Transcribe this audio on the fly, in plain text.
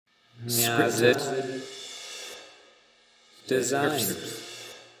Scripted Design.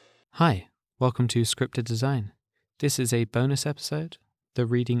 Hi, welcome to Scripted Design. This is a bonus episode, the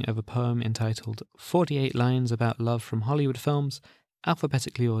reading of a poem entitled 48 Lines About Love from Hollywood Films,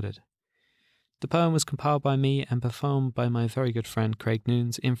 alphabetically ordered. The poem was compiled by me and performed by my very good friend Craig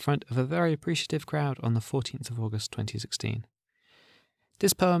Noons in front of a very appreciative crowd on the 14th of August 2016.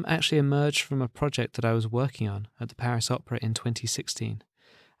 This poem actually emerged from a project that I was working on at the Paris Opera in 2016,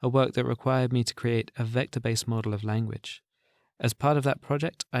 a work that required me to create a vector-based model of language. As part of that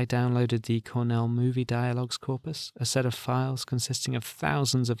project, I downloaded the Cornell Movie Dialogues Corpus, a set of files consisting of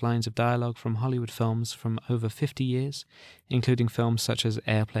thousands of lines of dialogue from Hollywood films from over 50 years, including films such as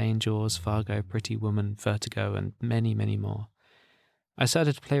Airplane, Jaws, Fargo, Pretty Woman, Vertigo, and many, many more. I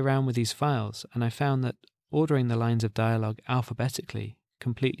started to play around with these files, and I found that ordering the lines of dialogue alphabetically,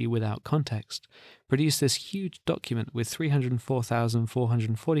 completely without context, produced this huge document with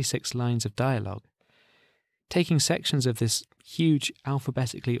 304,446 lines of dialogue. Taking sections of this huge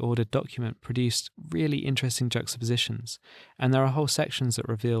alphabetically ordered document produced really interesting juxtapositions, and there are whole sections that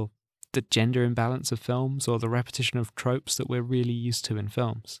reveal the gender imbalance of films or the repetition of tropes that we're really used to in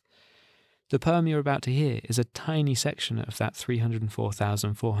films. The poem you're about to hear is a tiny section of that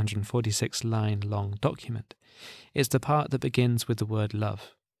 304,446 line long document. It's the part that begins with the word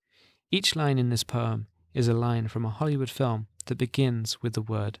love. Each line in this poem is a line from a Hollywood film that begins with the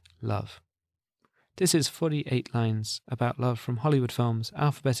word love. This is 48 lines about love from Hollywood films,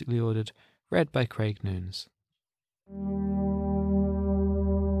 alphabetically ordered, read by Craig Noons.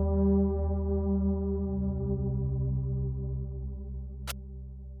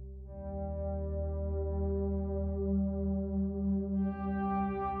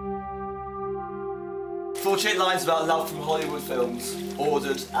 "48 lines about love from Hollywood films,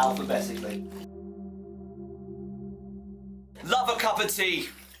 ordered alphabetically. Love a cup of tea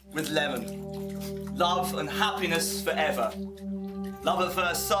with lemon. Love and happiness forever. Love at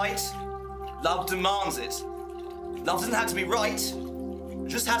first sight. Love demands it. Love doesn't have to be right. It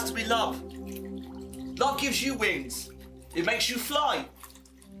just has to be love. Love gives you wings. It makes you fly.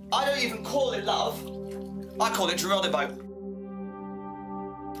 I don't even call it love. I call it Geronimo.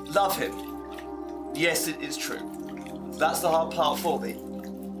 Love him. Yes, it is true. That's the hard part for me.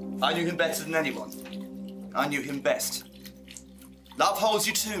 I knew him better than anyone. I knew him best. Love holds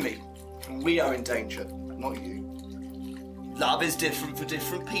you to me, and we are in danger, not you. Love is different for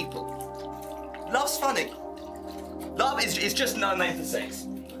different people. Love's funny. Love is just another name for sex.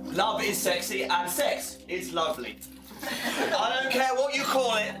 Love is sexy, and sex is lovely. I don't care what you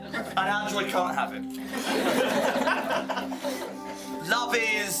call it, an android can't have it. Love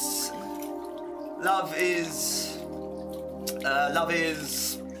is... Love it. Love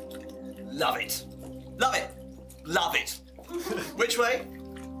it. Love it. Which way?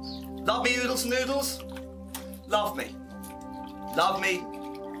 Love me, oodles and noodles? Love me. Love me,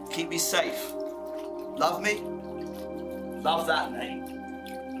 keep me safe. Love me, love that name.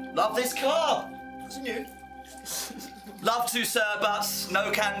 Love this car. Wasn't you? Love to, sir, but no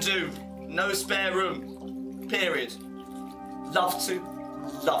can do. No spare room. Period. Love to,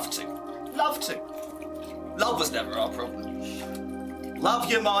 love to, love to. Love was never our problem. Love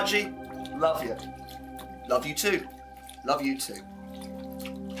you, Margie. Love you. Love you too. Love you too.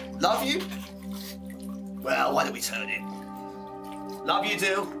 Love you? Well, why don't we turn in? Love you,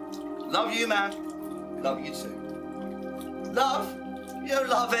 Dill. Love you, man. Love you too. Love? You don't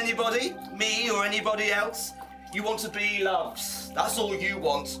love anybody, me or anybody else. You want to be loved. That's all you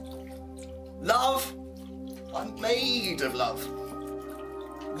want. Love? I'm made of love.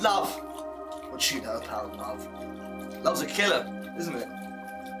 Love. What you know about love? Love's a killer, isn't it?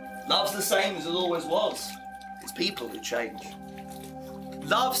 Love's the same as it always was. It's people who change.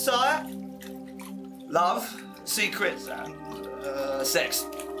 Love, sire? Love, secrets, and sex.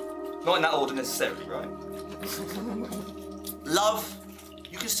 Not in that order necessarily, right? Love,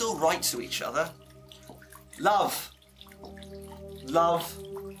 you can still write to each other. Love. Love.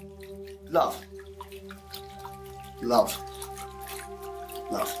 Love. Love.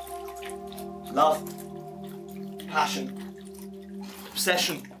 Love. Love. Passion.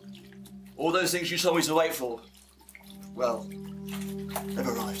 Obsession. All those things you told me to wait for. Well, they've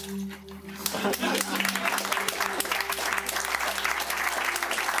arrived.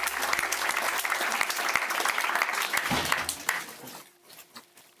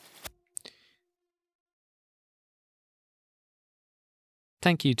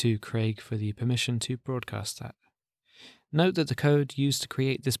 Thank you to Craig for the permission to broadcast that. Note that the code used to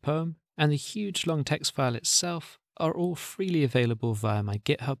create this poem and the huge long text file itself are all freely available via my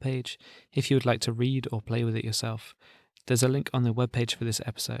GitHub page if you would like to read or play with it yourself. There's a link on the webpage for this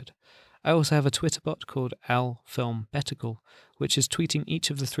episode. I also have a Twitter bot called AlFilmBetical, which is tweeting each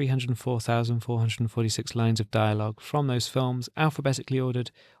of the 304,446 lines of dialogue from those films, alphabetically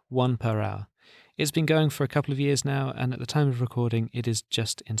ordered, one per hour. It's been going for a couple of years now, and at the time of recording, it is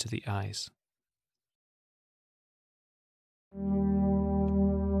just into the eyes.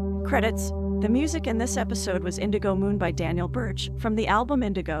 Credits. The music in this episode was Indigo Moon by Daniel Birch, from the album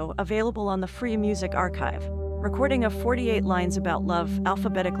Indigo, available on the Free Music Archive. Recording of 48 Lines About Love,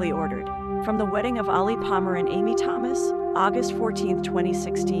 alphabetically ordered, from The Wedding of Ali Palmer and Amy Thomas, August 14,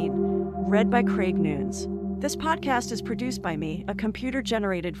 2016. Read by Craig Nunes. This podcast is produced by me, a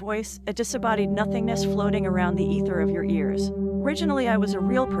computer-generated voice, a disembodied nothingness floating around the ether of your ears. Originally, I was a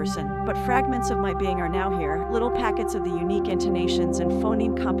real person, but fragments of my being are now here, little packets of the unique intonations and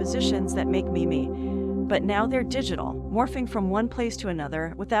phoneme compositions that make me me. But now they're digital, morphing from one place to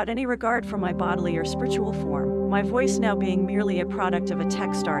another without any regard for my bodily or spiritual form, my voice now being merely a product of a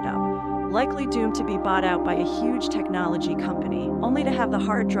tech startup, likely doomed to be bought out by a huge technology company, only to have the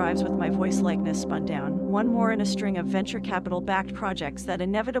hard drives with my voice likeness spun down, one more in a string of venture capital-backed projects that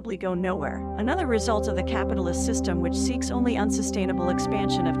inevitably go nowhere. Another result of the capitalist system which seeks only unsustainable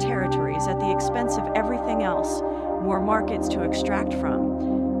expansion of territories at the expense of everything else, more markets to extract from,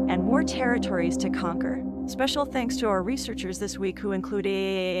 and more territories to conquer. Special thanks to our researchers this week who include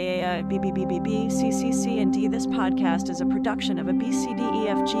BBBBB, CCC, and D. This podcast is a production of a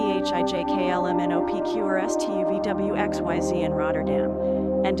BCDEFGHIJKLMNOPQRSTUVWXYZ in Rotterdam,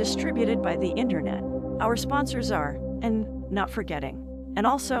 and distributed by the internet. Our sponsors are, and not forgetting, and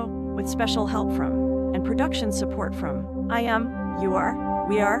also with special help from, and production support from, I am, you are,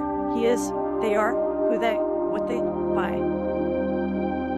 we are, he is, they are, who they, what they, by.